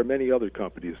 but there are many other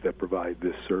companies that provide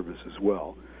this service as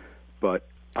well. But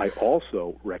I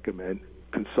also recommend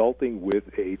consulting with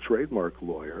a trademark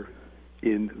lawyer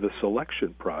in the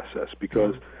selection process,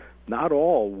 because not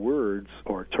all words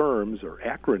or terms or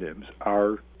acronyms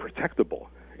are protectable.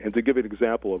 And to give an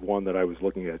example of one that I was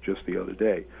looking at just the other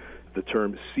day, the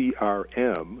term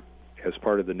CRM as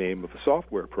part of the name of a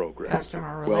software program.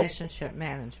 Customer relationship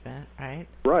management, right?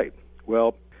 Right.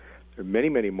 Well, there are many,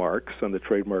 many marks on the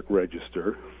trademark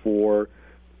register for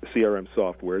CRM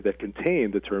software that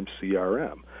contain the term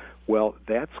CRM. Well,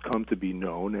 that's come to be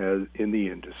known as in the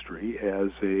industry as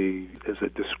a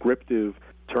descriptive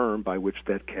term by which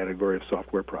that category of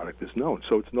software product is known.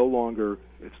 So it's no longer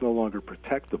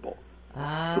protectable.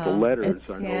 So the letters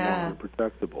are no longer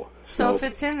protectable. So if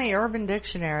it's in the Urban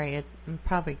Dictionary, it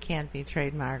probably can't be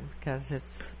trademarked because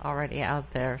it's already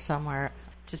out there somewhere.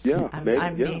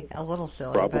 I'm being a little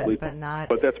silly, probably, but not.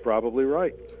 But that's probably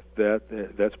right.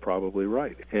 That's probably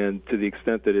right. And to the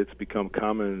extent that it's become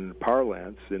common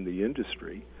parlance in the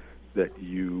industry that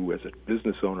you, as a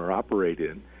business owner, operate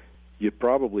in, you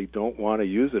probably don't want to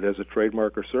use it as a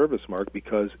trademark or service mark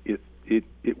because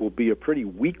it will be a pretty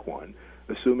weak one,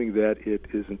 assuming that it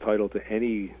is entitled to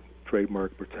any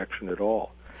trademark protection at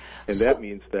all. And that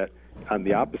means that on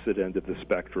the opposite end of the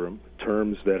spectrum,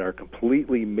 terms that are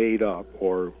completely made up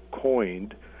or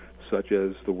coined, such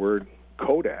as the word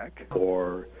Kodak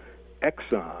or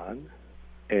Exxon,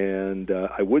 and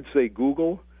I would say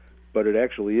Google, but it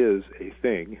actually is a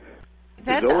thing.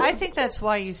 I think that's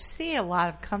why you see a lot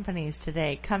of companies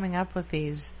today coming up with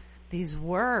these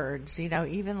words,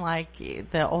 even like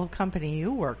the old company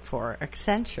you worked for,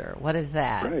 Accenture. What is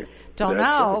that? Right. Don't That's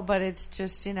know, right. but it's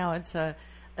just, it's a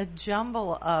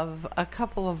jumble of a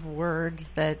couple of words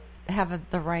that have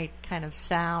the right kind of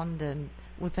sound, and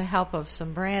with the help of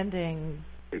some branding,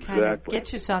 kind of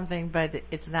get you something, but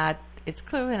it's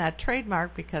clearly not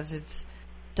trademark because it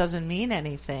doesn't mean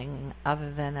anything other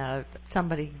than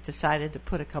somebody decided to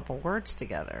put a couple words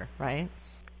together, right?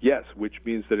 Yes, which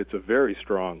means that it's a very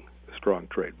strong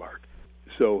trademark.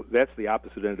 So that's the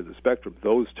opposite end of the spectrum.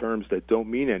 Those terms that don't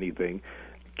mean anything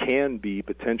can be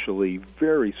potentially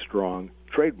very strong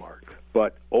trademark,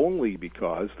 but only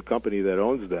because the company that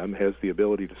owns them has the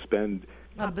ability to spend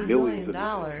millions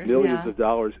of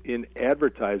dollars in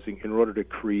advertising in order to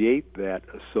create that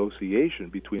association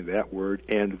between that word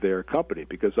and their company.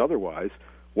 Because otherwise,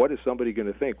 what is somebody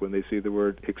going to think when they see the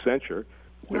word Accenture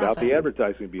without the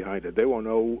advertising behind it? They won't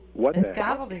know what it's that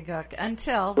gobbledygook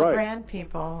until the brand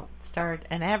people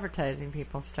and advertising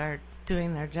people start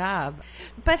doing their job.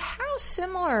 But how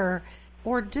similar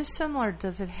or dissimilar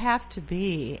does it have to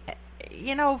be?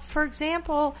 For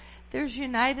example, there's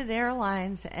United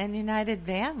Airlines and United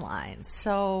Van Lines.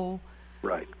 So,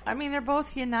 right. I mean, they're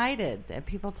both United.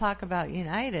 People talk about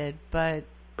United, but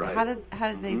how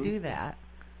did they do that?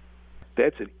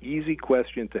 That's an easy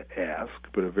question to ask,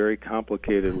 but a very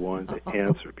complicated one to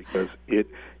answer because it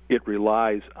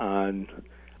relies on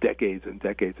decades and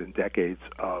decades and decades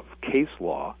of case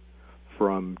law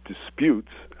from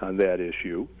disputes on that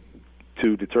issue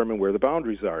to determine where the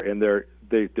boundaries are. And there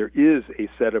is a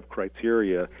set of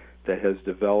criteria that has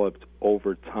developed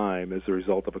over time as a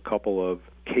result of a couple of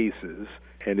cases,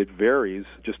 and it varies,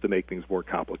 just to make things more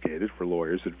complicated for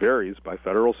lawyers, it varies by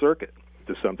federal circuit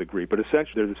to some degree, but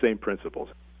essentially they're the same principles.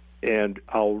 And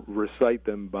I'll recite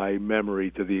them by memory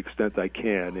to the extent I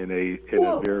can in a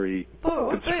very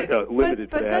limited fashion.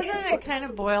 But doesn't it kind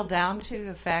of boil down to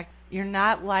the fact you're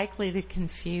not likely to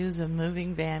confuse a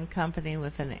moving van company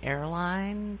with an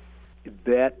airline?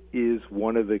 That is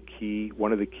one of the key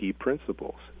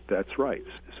principles. That's right.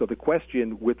 So the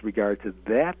question with regard to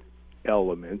that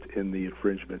element in the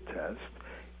infringement test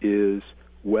is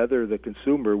whether the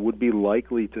consumer would be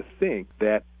likely to think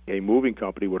that a moving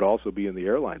company would also be in the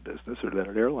airline business, or that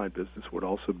an airline business would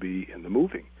also be in the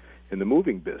moving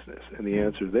business. And the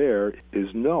answer there is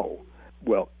no.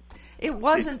 Well, it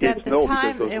wasn't at the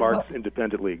time. Because those marks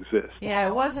independently exist. Yeah,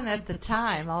 it wasn't at the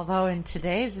time, although in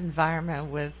today's environment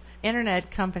with Internet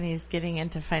companies getting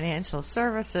into financial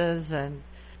services and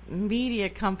media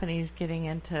companies getting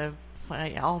into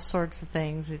all sorts of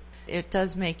things, it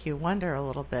does make you wonder a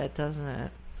little bit, doesn't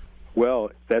it?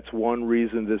 Well, that's one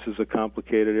reason this is a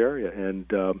complicated area, and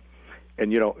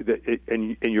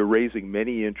you're raising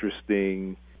many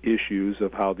interesting issues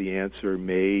of how the answer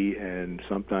may and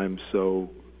sometimes so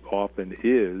often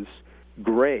is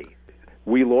gray.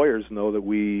 We lawyers know that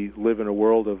we live in a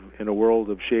world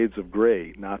of shades of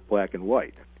gray, not black and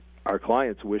white. Our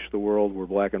clients wish the world were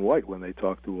black and white when they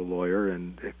talk to a lawyer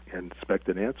and expect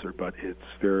an answer, but it's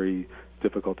very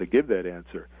difficult to give that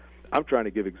answer. I'm trying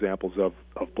to give examples of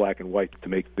black and white to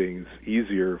make things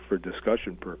easier for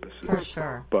discussion purposes. For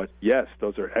sure. But yes,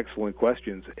 those are excellent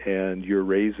questions, and you're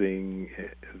raising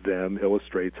them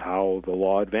illustrates how the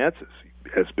law advances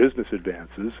as business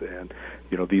advances, and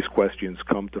these questions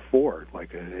come to fore,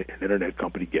 like an internet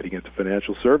company getting into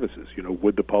financial services.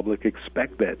 Would the public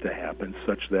expect that to happen,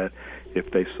 such that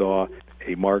if they saw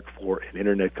a mark for an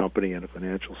internet company and a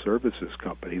financial services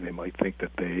company, they might think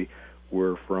that they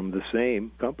were from the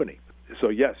same company. So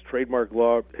yes, trademark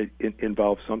law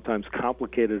involves sometimes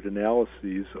complicated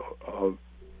analyses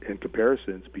and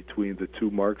comparisons between the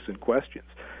two marks in questions.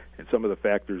 And some of the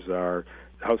factors are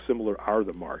how similar are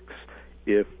the marks.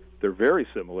 If they're very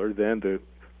similar, then the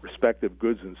respective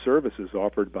goods and services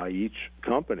offered by each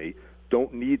company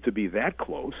don't need to be that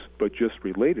close, but just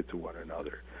related to one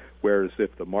another. Whereas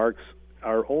if the marks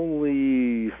are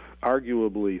only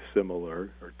arguably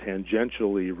similar or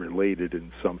tangentially related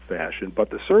in some fashion,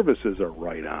 but the services are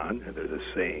right on and they're the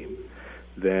same,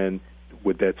 then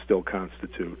would that still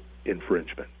constitute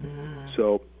infringement? Mm.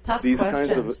 So Tough these questions.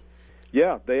 kinds of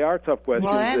Yeah, they are tough questions.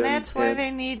 Well, and that's why they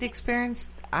need experienced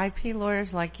IP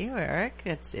lawyers like you, Eric.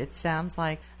 It sounds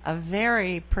like a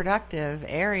very productive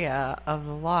area of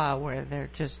the law where there are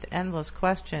just endless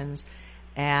questions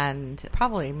and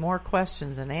probably more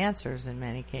questions than answers in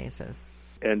many cases.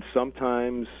 And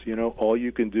sometimes, all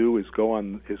you can do is go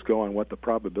on what the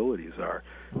probabilities are.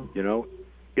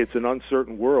 It's an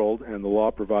uncertain world, and the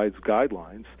law provides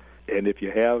guidelines. And if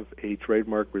you have a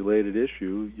trademark-related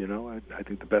issue, I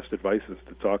think the best advice is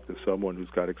to talk to someone who's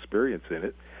got experience in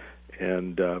it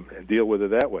and deal with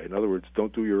it that way. In other words,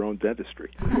 don't do your own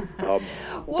dentistry.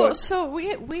 So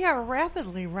we are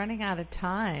rapidly running out of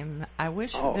time. I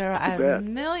wish there are a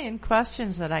million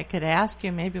questions that I could ask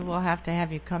you. Maybe we'll have to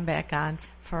have you come back on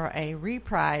for a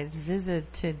reprise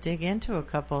visit to dig into a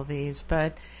couple of these.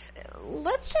 But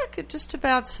let's talk just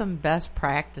about some best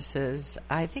practices.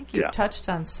 I think you touched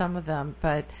on some of them,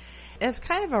 but as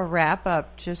kind of a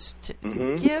wrap-up, just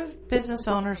give business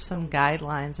owners some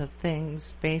guidelines of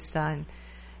things based on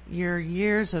your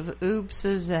years of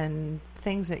oopses and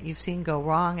things that you've seen go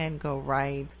wrong and go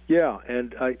right. Yeah,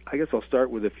 and I guess I'll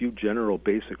start with a few general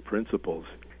basic principles.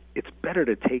 It's better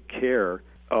to take care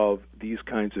of these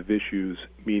kinds of issues,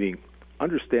 meaning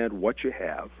understand what you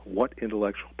have, what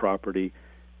intellectual property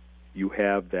you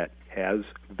have that has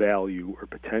value or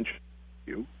potential,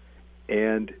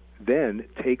 and then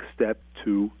take steps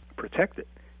to protect it.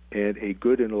 And a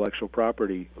good intellectual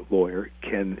property lawyer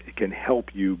can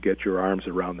help you get your arms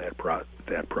around that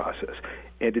process.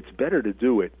 And it's better to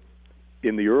do it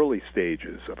in the early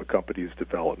stages of a company's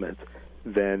development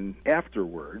than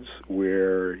afterwards,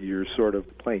 where you're sort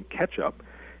of playing catch-up,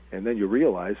 and then you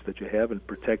realize that you haven't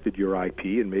protected your IP,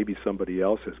 and maybe somebody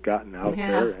else has gotten out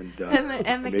there, and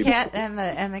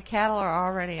the cattle are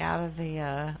already out of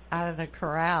the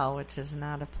corral, which is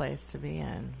not a place to be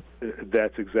in.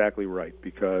 That's exactly right,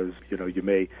 because you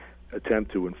may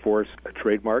attempt to enforce a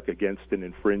trademark against an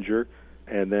infringer,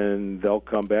 and then they'll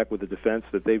come back with a defense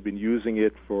that they've been using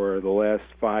it for the last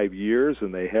 5 years,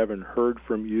 and they haven't heard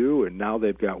from you, and now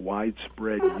they've got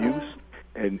widespread use.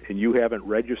 And you haven't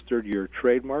registered your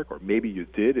trademark, or maybe you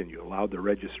did and you allowed the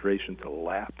registration to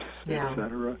lapse, et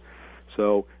cetera.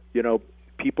 So,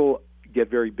 people get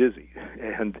very busy,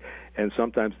 and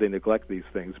sometimes they neglect these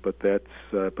things, but that's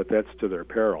to their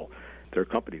peril, their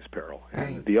company's peril. Right.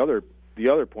 And the other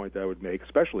point I would make,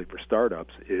 especially for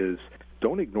startups, is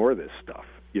don't ignore this stuff.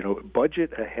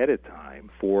 Budget ahead of time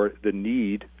for the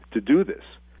need to do this.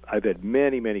 I've had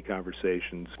many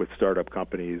conversations with startup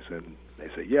companies, and they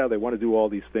say, they want to do all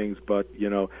these things, but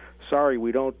sorry,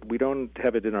 we don't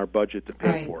have it in our budget to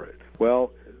pay for it.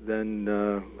 Well, then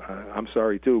I'm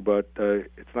sorry too, but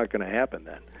it's not going to happen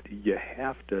then. You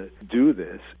have to do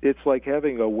this. It's like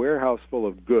having a warehouse full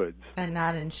of goods and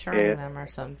not insuring them or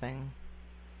something.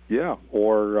 Yeah,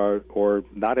 or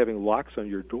not having locks on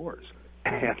your doors,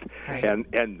 and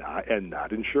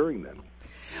not insuring them.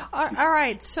 All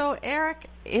right. So, Eric,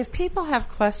 if people have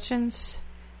questions,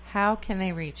 how can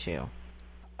they reach you?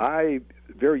 I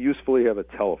very usefully have a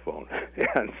telephone,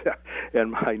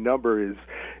 and my number is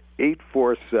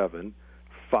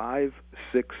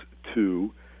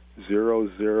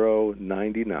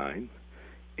 847-562-0099,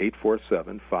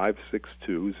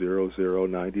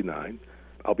 847-562-0099.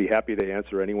 I'll be happy to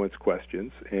answer anyone's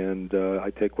questions, and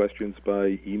I take questions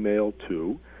by email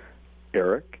to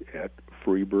Eric at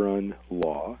Freibrun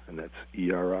Law, and that's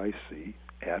ERIC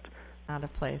at. Not a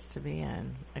place to be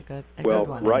in. A good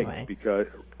one. Right, anyway. Because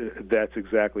that's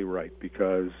exactly right.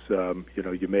 Because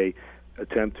you may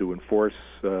attempt to enforce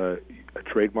a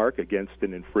trademark against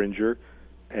an infringer,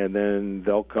 and then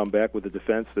they'll come back with a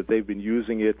defense that they've been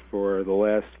using it for the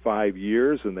last 5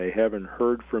 years, and they haven't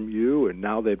heard from you, and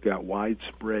now they've got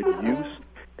widespread use.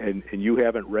 And you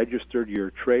haven't registered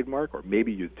your trademark, or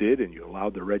maybe you did and you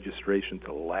allowed the registration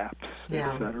to lapse,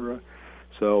 et cetera.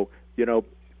 So,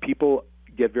 people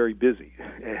get very busy,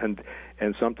 and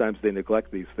sometimes they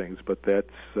neglect these things, but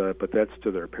that's to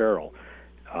their peril,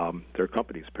 their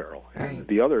company's peril. Right. And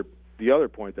the other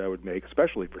point I would make,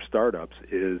 especially for startups,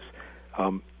 is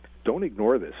don't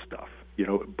ignore this stuff.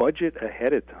 Budget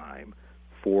ahead of time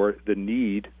for the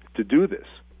need to do this.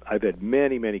 I've had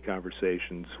many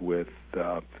conversations with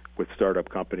startup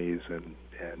companies, and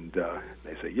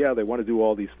they say, they want to do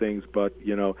all these things, but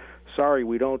sorry,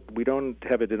 we don't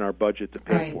have it in our budget to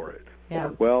pay for it. Yeah.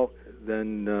 Well,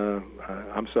 then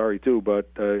I'm sorry too, but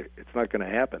it's not going to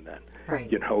happen then.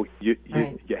 Right. You have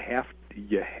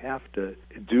to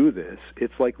do this.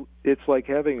 It's like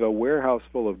having a warehouse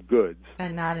full of goods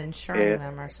and not insuring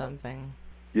them or something.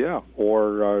 Yeah,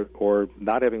 or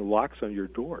not having locks on your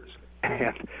doors.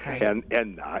 And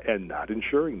not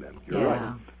insuring them. You're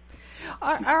right.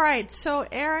 All right. So,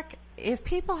 Eric, if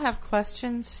people have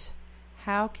questions,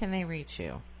 how can they reach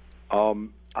you?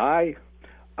 I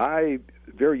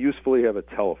very usefully have a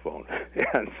telephone,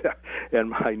 and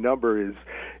my number is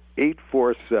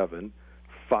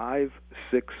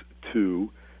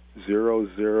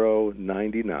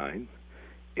 847-562-0099.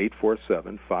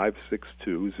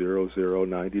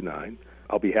 847-562-0099.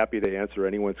 I'll be happy to answer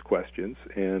anyone's questions,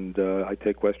 and I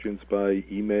take questions by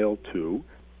email to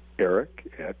Eric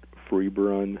at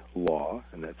Freibrun Law,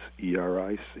 and that's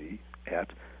ERIC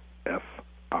at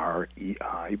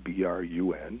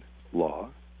FREIBRUN Law,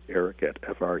 Eric at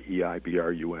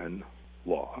FREIBRUN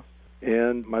Law.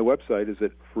 And my website is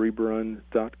at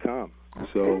Freibrun.com. Okay.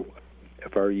 So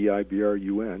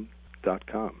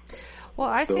FREIBRUN.com. Well,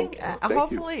 I think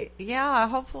hopefully, you.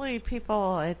 hopefully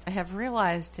people have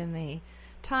realized in the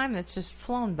time that's just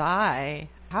flown by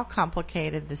how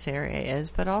complicated this area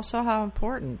is, but also how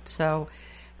important. So,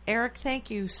 Eric, thank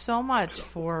you so much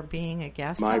for being a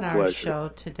guest on our show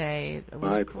today. It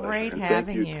was great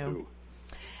having you.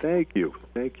 Thank you.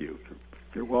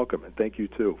 You're welcome, and thank you,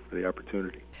 too, for the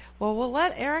opportunity. Well, we'll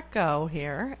let Eric go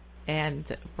here and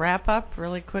wrap up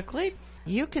really quickly.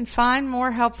 You can find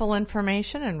more helpful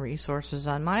information and resources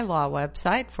on my law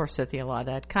website,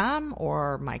 forsythialaw.com,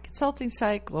 or my consulting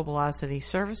site,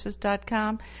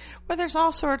 globalocityservices.com, where there's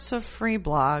all sorts of free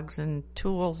blogs and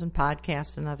tools and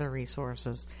podcasts and other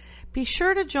resources. Be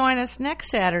sure to join us next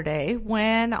Saturday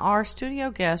when our studio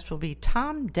guest will be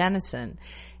Tom Dennison.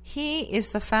 He is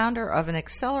the founder of an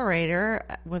accelerator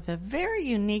with a very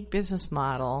unique business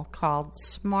model called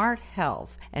Smart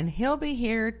Health. And he'll be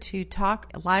here to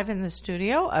talk live in the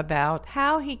studio about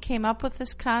how he came up with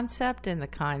this concept and the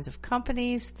kinds of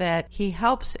companies that he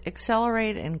helps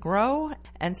accelerate and grow,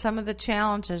 and some of the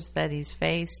challenges that he's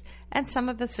faced and some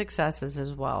of the successes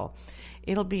as well.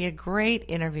 It'll be a great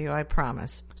interview, I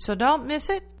promise. So don't miss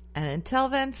it. And until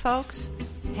then, folks,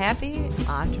 happy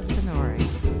entrepreneuring.